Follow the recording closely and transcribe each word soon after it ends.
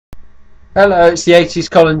Hello, it's the 80s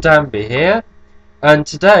Colin Danby here, and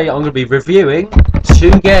today I'm going to be reviewing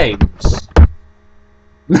two games.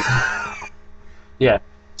 Yeah,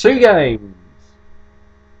 two games.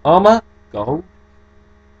 ArmA, Gold,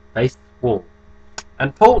 Faith, War.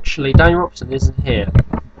 Unfortunately, Danny Robertson isn't here.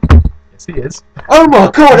 Yes, he is. Oh my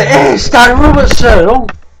god, it is Danny Robertson! Oh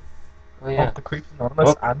yeah. Of the Creepers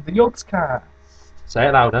Anonymous and the Yogs Cast. Say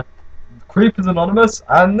it louder. The Creepers Anonymous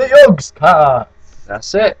and the Yogs Cast.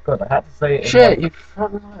 That's it. God, I had to say it. Shit, you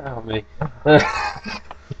fucking lied on me.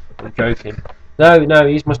 I'm joking. No,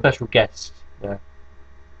 he's my special guest.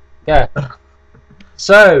 Yeah.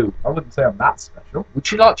 So, I wouldn't say I'm that special. would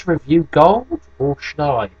you like to review Gold, or should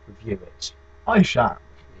I review it? I shall.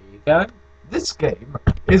 There you go. This game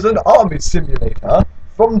is an army simulator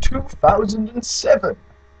from 2007.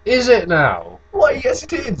 Is it now? Why, yes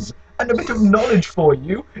it is. And a bit of knowledge for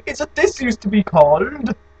you is that this used to be called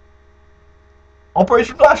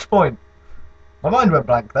Operation Flashpoint. My mind went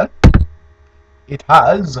blank then. It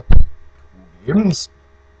has two games: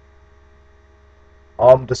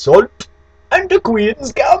 Armed Assault and the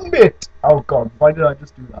Queen's Gambit. Oh god, why did I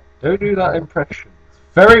just do that? Don't do that impression. It's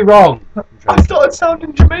very wrong. I started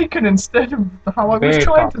sounding Jamaican instead of how I was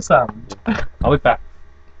trying to sound. I'll be back.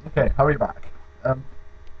 Okay, hurry back.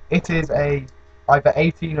 It is either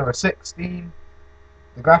 18 or a 16.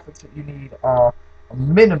 The graphics that you need are a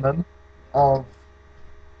minimum of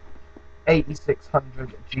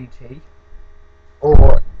 8600 GT,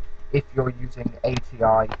 or if you're using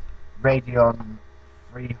ATI Radeon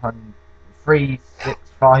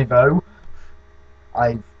 3650,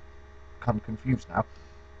 I've become confused now.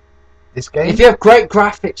 This game, If you have great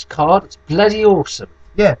graphics card, it's bloody awesome.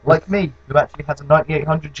 yeah, like me, who actually has a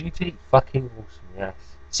 9800 GT. Fucking awesome, yes.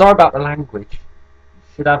 Sorry about the language. You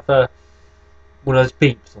should have one of those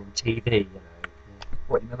beeps on TV, you know.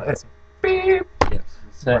 What, you mean like this? Beep! Yes,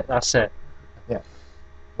 that's it. Yeah.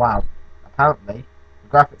 Wow. Apparently,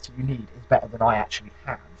 the graphics that you need is better than I actually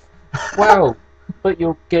have. Well, but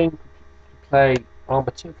your game can play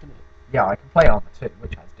ArmA 2, can it? Yeah, I can play ArmA 2,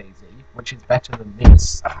 which has DayZ, which is better than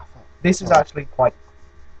this. This is actually quite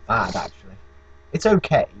bad, actually. It's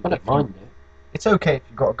okay. I don't mind it. It's okay if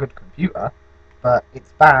you've got a good computer, but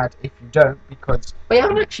it's bad if you don't, because But you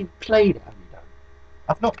haven't actually played it, have you done?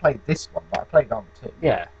 I've not played this one, but I played ArmA 2.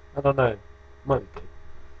 Yeah, I don't know. Might be good.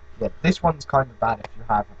 Yeah, this one's kind of bad if you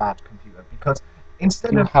have a bad computer, because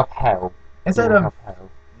instead You'll of have hell. instead You'll of have hell.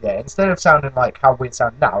 yeah, instead of sounding like how we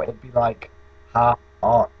sound now, it'd be like, how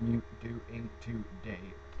are you doing today?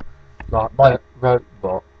 Like My- a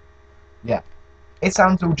robot. It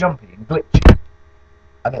sounds all jumpy and glitchy.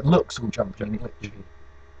 And it looks all jumpy and glitchy.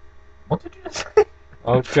 What did you just say?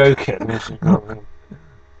 I was joking.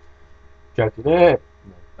 Joking it.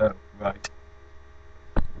 Oh, right.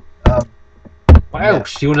 What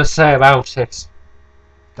else do you want to say about it?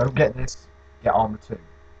 Don't get this, get ArmA 2.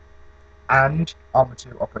 And ArmA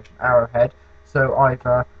 2 Operation Arrowhead. So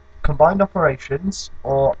either Combined Operations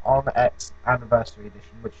or ArmA X Anniversary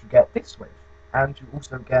Edition, which you get this with. And you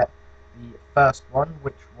also get the first one,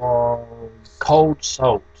 which was Cold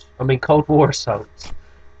War Assault.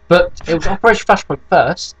 But it was Operation Flashpoint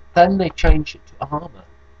first, then they changed it to ArmA.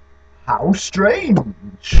 How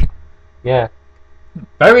strange! Yeah.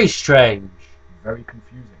 Very strange. Very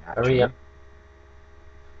confusing, actually. Very,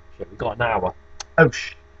 shit, we got an hour. Oh,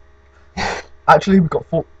 actually, we've got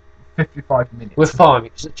 55 minutes. We're fine,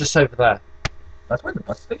 because it's just over there. That's where the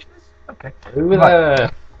bus station is? Okay. Over Right.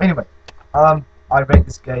 there. Anyway, I rate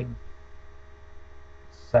this game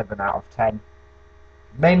 7 out of 10.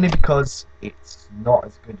 Mainly because it's not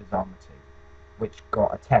as good as ArmA 2, which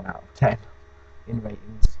got a 10 out of 10 in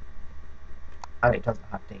ratings. And it doesn't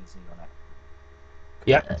have DayZ on it.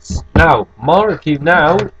 Yep. Now, my review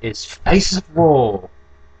now is Faces of War.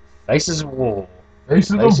 Faces of War.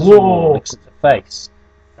 Faces Faces of War! Because it's a face.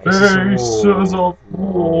 Faces of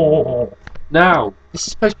War! Now, this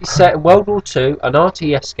is supposed to be set in World War II, an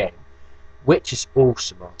RTS game, which is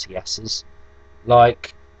awesome RTSs.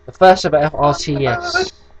 Like, the first ever RTS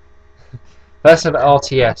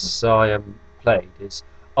I played is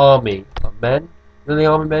Army of Men. And the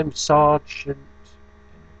Army Men was Sergeant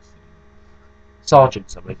something.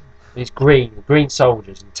 And he's green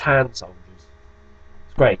soldiers and tan soldiers.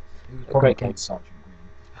 It's great. He was A great probably game. Sergeant Green.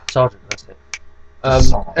 Sergeant, that's it.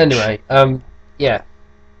 Sarge. Anyway, yeah.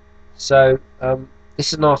 So, this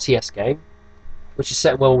is an RTS game, which is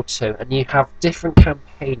set in World War II, and you have different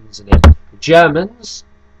campaigns in it. The Germans,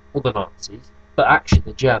 or the Nazis, but actually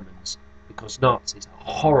the Germans, because Nazis are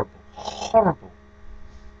horrible.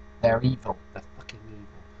 They're evil. They're fucking evil.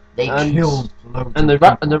 They killed loads And of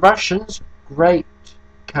the people. Russians, great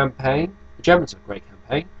campaign. The Germans have a great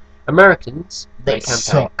campaign. Americans, They campaign.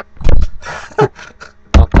 suck.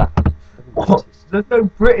 Love that. What? There's no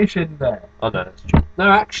British in there. Oh no, that's true. No,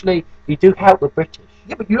 actually, you do help the British.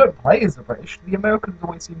 Yeah, but you don't play as the British. The Americans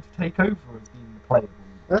always seem to take over as being the playable.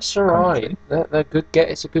 That's alright. Country. They're good.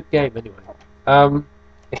 It's a good game anyway.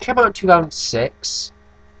 It came out in 2006,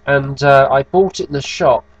 and I bought it in the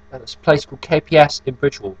shop at this place called KPS in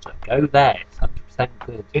Bridgewater. Go there. It's 100%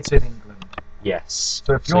 good. It's in England. Yes.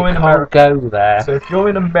 So if So you're you in can't America, go there. so if you're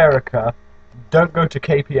in America, don't go to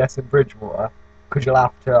KPS in Bridgewater because you'll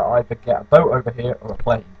have to either get a boat over here or a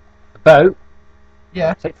plane. A boat?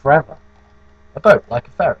 Yeah, Take forever. a boat like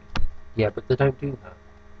a ferry. Yeah, but they don't do that.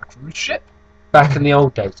 A cruise ship. Back in the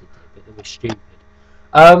old days they did, but they were stupid.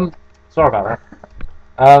 Sorry about that.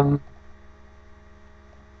 What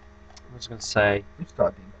was I going to say? We've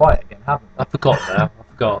started being quiet again, haven't we? I forgot now. I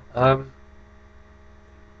forgot.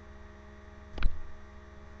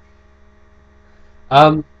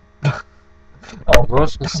 Oh, What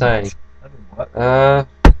was I going to say? that didn't work.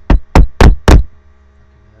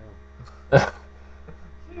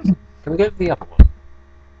 Can we go to the other one?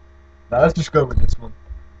 Now let's just go with this one.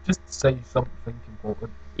 Just say something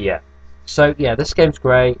important. Yeah. So yeah, this game's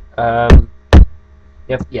great. You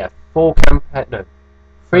have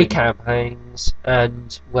three campaigns,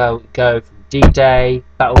 and well, go from D-Day,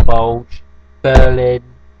 Battle Bulge, Berlin,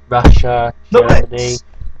 Russia, The Germany.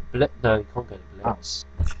 Blitz. No, you can't go to Blitz.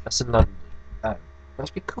 That's in London. Oh.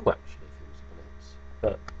 That'd be cool actually if it was a Blitz.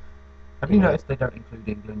 But Have you noticed they don't include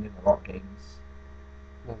England in a lot of games?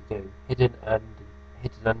 no, they do. Hidden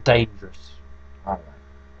and dangerous. Alright.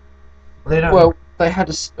 Well, they don't. Well, they had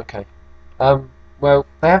okay. Well,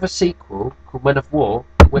 they have a sequel called Men of War,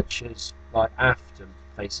 which is like after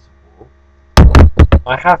Faces of War.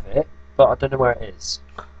 I have it, but I don't know where it is.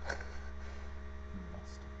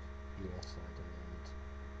 Yes,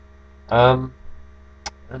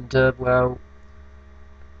 I did. Well,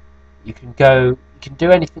 you can do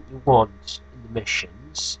anything you want in the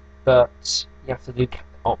missions, but you have to do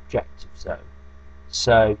objectives though.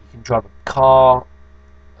 So you can drive a car,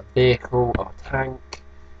 a vehicle, or a tank.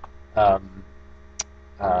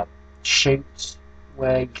 Shoot,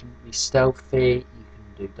 where you can be stealthy. You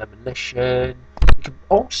can do demolition. You can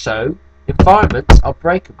also environments are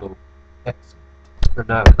breakable. Excellent. I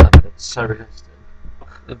know, I love it. It's so realistic.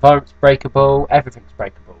 The environment's breakable. Everything's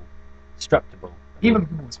breakable. Destructible. Even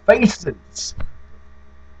people's faces.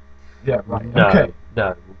 Yeah, right. No, Okay.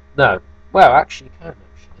 no. Well, actually, you can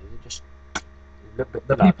actually. They're just a little bit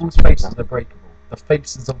The blood. people's faces are breakable. The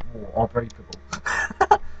faces of war are breakable.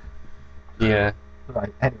 Yeah.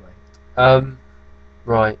 Right. Anyway.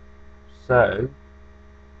 Right. So,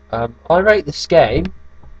 I rate this game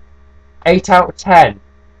 8 out of 10.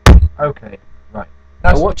 Okay. Right.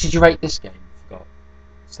 Now, what did you rate this game? I forgot.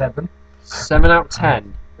 7. 7 out of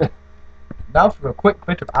 10. Now for a quick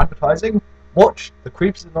bit of advertising. Watch The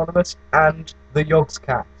Creeps Anonymous and The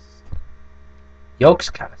Yogscast.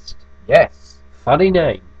 Yogscast. Yes. Funny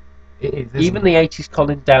name. It is. Isn't Even it? the 80s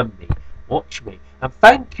Colin Danby. Watch me. And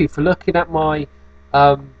thank you for looking at my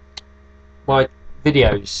my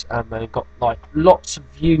videos. I've got like lots of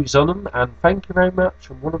views on them, and thank you very much.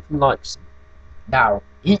 And one of them likes them. Now,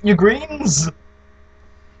 eat your greens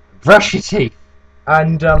Brush your teeth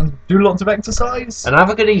and do lots of exercise. and have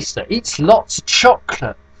a good Easter. Eat lots of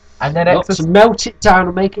chocolate. And then Lots of melt it down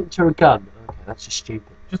and make it into a gun. Okay, that's just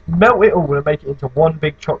stupid. just melt it all and make it into one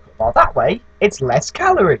big chocolate bar. That way, it's less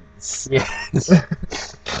calories. Yes.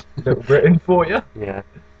 Little Britain for you. Yeah.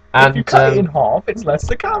 If you cut it in half, it's less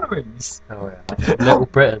the calories. Oh yeah. Little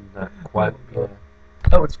Britain. That quote. Yeah.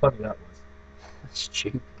 That was funny, that was.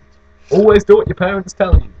 Stupid. Always do what your parents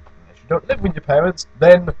tell you. If you don't live with your parents,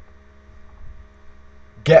 then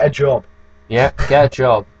get a job. Yeah. Get a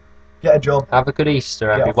job. Get a job. Have a good Easter,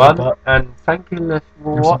 Get off everyone, your butt. and thank you for Do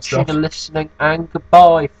some watching stuff. and listening. And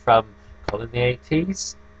goodbye from Colin the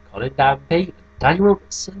 80s, Colin Danby, and Daniel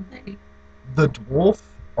Robertson. The dwarf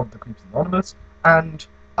of the Creeps Anonymous, and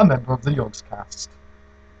a member of the Yogscast.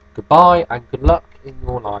 Goodbye and good luck in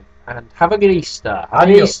your life, and have a good Easter. Have a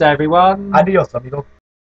good Adios. Easter, everyone. Adios, amigo.